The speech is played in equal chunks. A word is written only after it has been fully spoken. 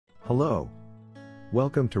Hello.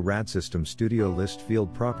 Welcome to RadSystems Studio List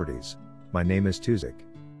Field Properties. My name is Tuzik.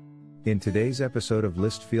 In today's episode of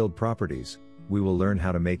List Field Properties, we will learn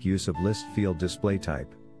how to make use of list field display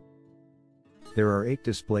type. There are 8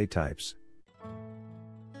 display types.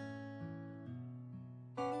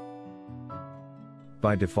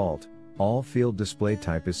 By default, all field display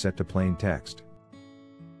type is set to plain text.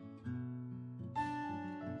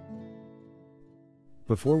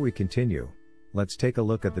 Before we continue, let's take a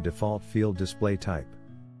look at the default field display type.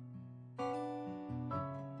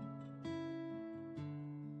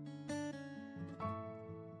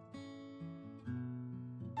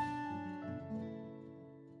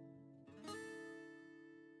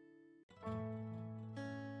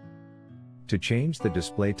 To change the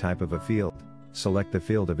display type of a field, select the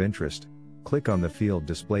field of interest, click on the field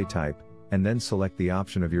display type, and then select the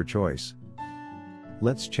option of your choice.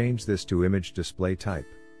 Let's change this to image display type.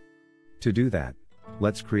 To do that,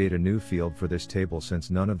 let's create a new field for this table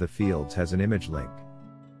since none of the fields has an image link.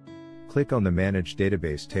 Click on the Manage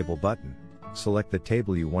Database Table button, select the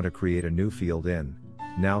table you want to create a new field in,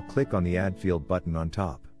 now click on the Add Field button on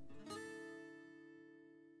top.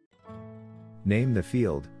 Name the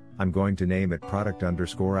field, I'm going to name it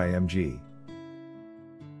product_img.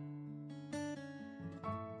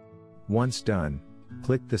 Once done,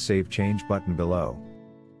 click the Save Change button below.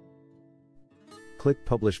 Click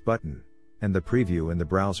Publish button, and the preview in the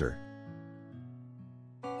browser.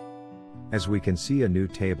 As we can see, a new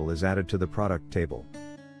table is added to the product table.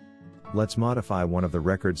 Let's modify one of the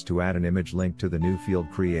records to add an image link to the new field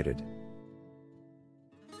created.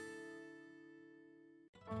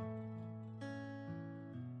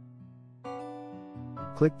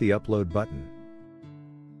 Click the Upload button.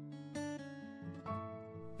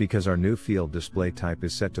 Because our new field display type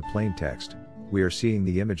is set to plain text, we are seeing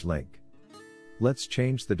the image link. Let's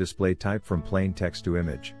change the display type from plain text to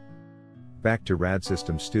image. Back to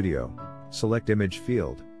RadSystems Studio, select Image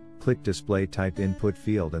field, click Display Type Input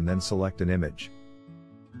field and then select an image.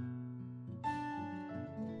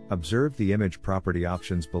 Observe the image property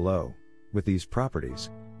options below. With these properties,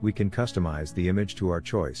 we can customize the image to our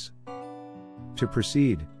choice. To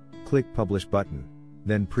proceed, click Publish button,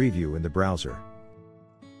 then Preview in the browser.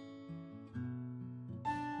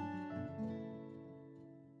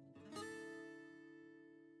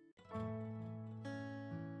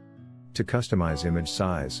 To customize image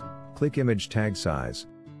size, click Image Tag Size.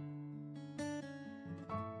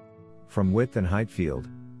 From Width and Height field,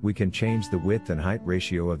 we can change the width and height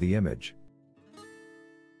ratio of the image.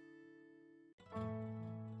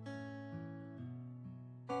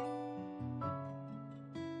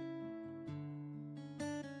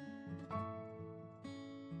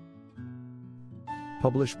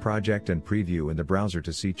 Publish project and preview in the browser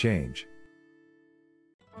to see change.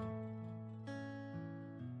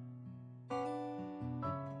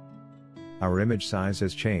 Our image size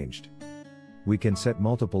has changed. We can set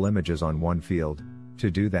multiple images on one field. To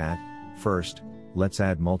do that, first, let's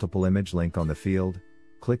add multiple image link on the field.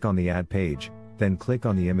 Click on the Add page, then click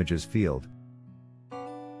on the Images field.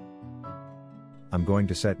 I'm going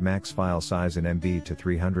to set max file size in MB to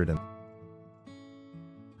 300 and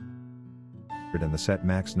the set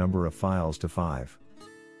max number of files to 5.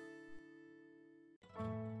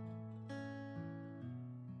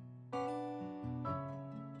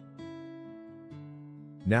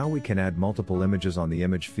 Now we can add multiple images on the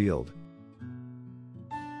image field.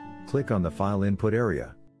 Click on the file input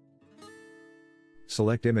area.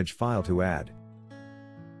 Select image file to add.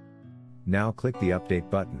 Now click the update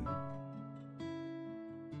button.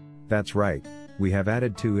 That's right, we have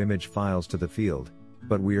added 2 image files to the field,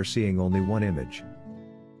 but we are seeing only one image.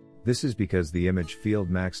 This is because the image field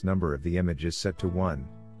max number of the image is set to 1.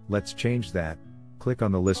 Let's change that. Click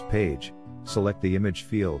on the list page, select the image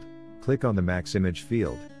field, click on the max image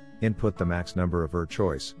field, input the max number of your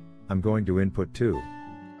choice. I'm going to input 2.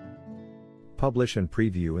 Publish and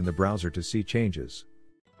preview in the browser to see changes.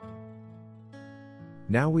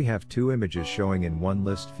 Now we have 2 images showing in one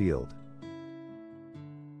list field.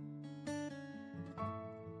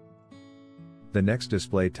 The next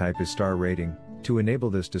display type is star rating. To enable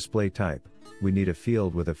this display type, we need a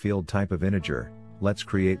field with a field type of integer. Let's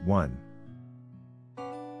create one.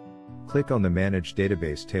 Click on the Manage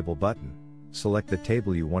Database Table button, select the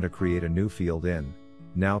table you want to create a new field in,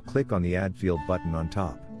 now click on the Add Field button on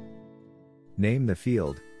top. Name the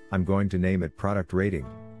field, I'm going to name it Product Rating.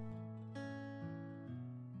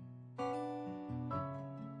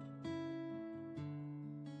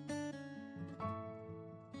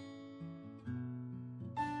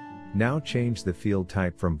 Now change the field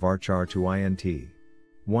type from varchar to int.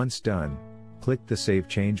 Once done, click the Save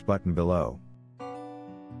Change button below.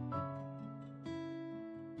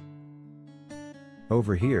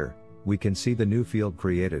 Over here, we can see the new field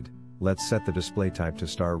created. Let's set the display type to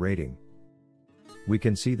star rating. We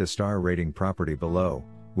can see the star rating property below.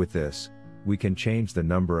 With this, we can change the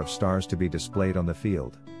number of stars to be displayed on the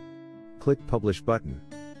field. Click Publish button,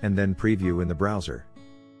 and then preview in the browser.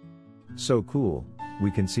 So cool,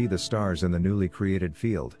 we can see the stars in the newly created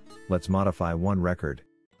field. Let's modify one record.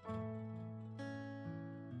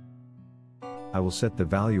 I will set the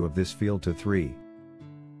value of this field to 3.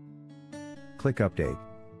 Click Update.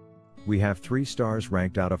 We have 3 stars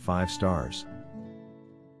ranked out of 5 stars.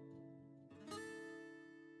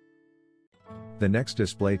 The next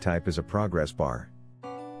display type is a progress bar.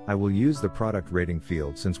 I will use the product rating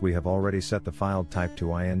field since we have already set the file type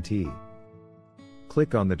to int.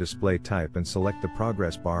 Click on the display type and select the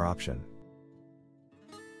progress bar option.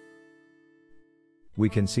 We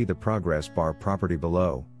can see the progress bar property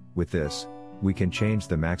below. With this, we can change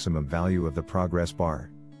the maximum value of the progress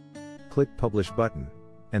bar. Click Publish button,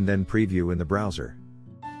 and then preview in the browser.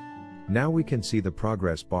 Now we can see the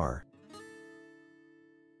progress bar.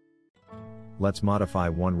 Let's modify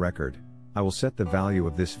one record. I will set the value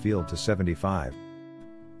of this field to 75.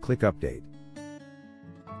 Click Update.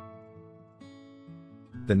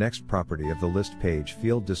 The next property of the list page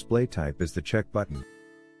field display type is the check button.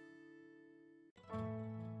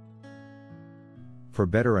 For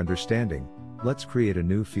better understanding, let's create a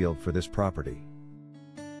new field for this property.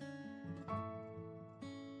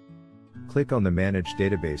 Click on the Manage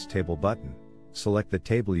Database Table button. Select the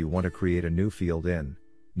table you want to create a new field in.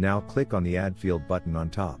 Now click on the Add Field button on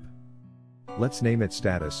top. Let's name it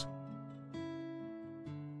Status.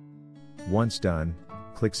 Once done,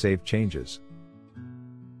 click Save Changes.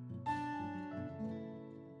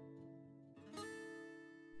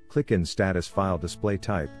 Click in Status File Display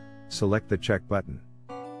Type, select the check button.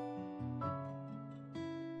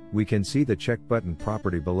 We can see the check button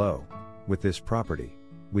property below. With this property,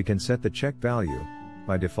 we can set the check value.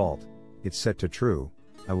 By default, it's set to true.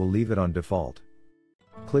 I will leave it on default.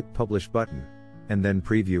 Click Publish button, and then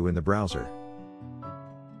preview in the browser.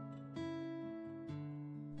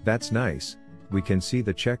 That's nice. We can see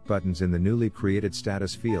the check buttons in the newly created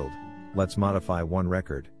status field. Let's modify one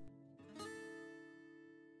record.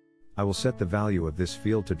 I will set the value of this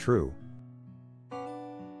field to true.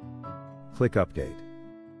 Click Update.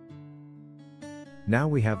 Now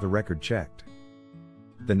we have the record checked.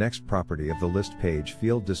 The next property of the list page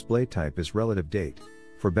field display type is relative date.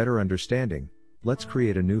 For better understanding, let's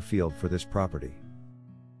create a new field for this property.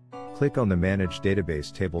 Click on the Manage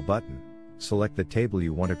Database Table button. Select the table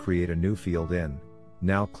you want to create a new field in.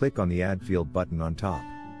 Now click on the Add Field button on top.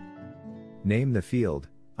 Name the field.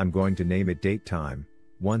 I'm going to name it Date Time.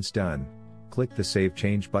 Once done, click the Save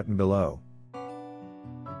Change button below.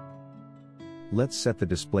 Let's set the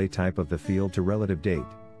display type of the field to relative date.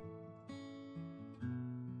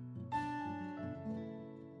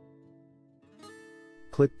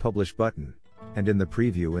 Click Publish button, and in the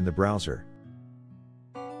preview in the browser,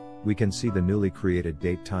 we can see the newly created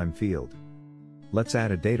Date Time field. Let's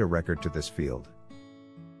add a data record to this field.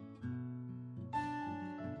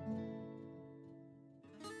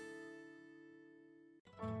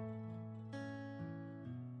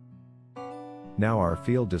 Now our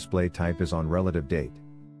field display type is on relative date.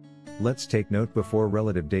 Let's take note before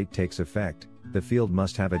relative date takes effect, the field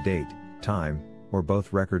must have a date, time, or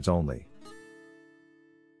both records only.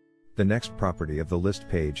 The next property of the list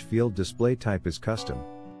page field display type is custom.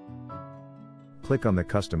 Click on the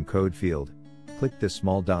custom code field, click this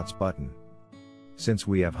small dots button. Since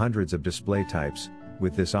we have hundreds of display types,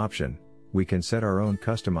 with this option, we can set our own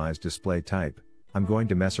customized display type. I'm going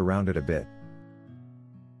to mess around it a bit.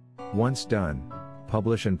 Once done,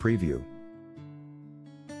 publish and preview.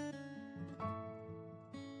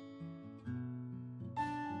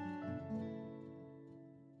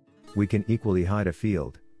 We can equally hide a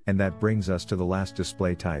field, and that brings us to the last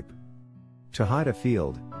display type. To hide a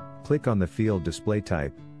field, click on the field display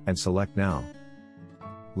type, and select Now.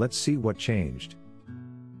 Let's see what changed.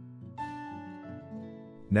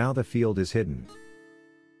 Now the field is hidden.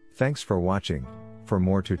 Thanks for watching. For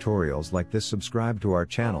more tutorials like this, subscribe to our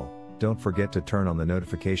channel. Don't forget to turn on the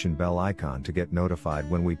notification bell icon to get notified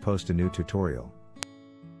when we post a new tutorial.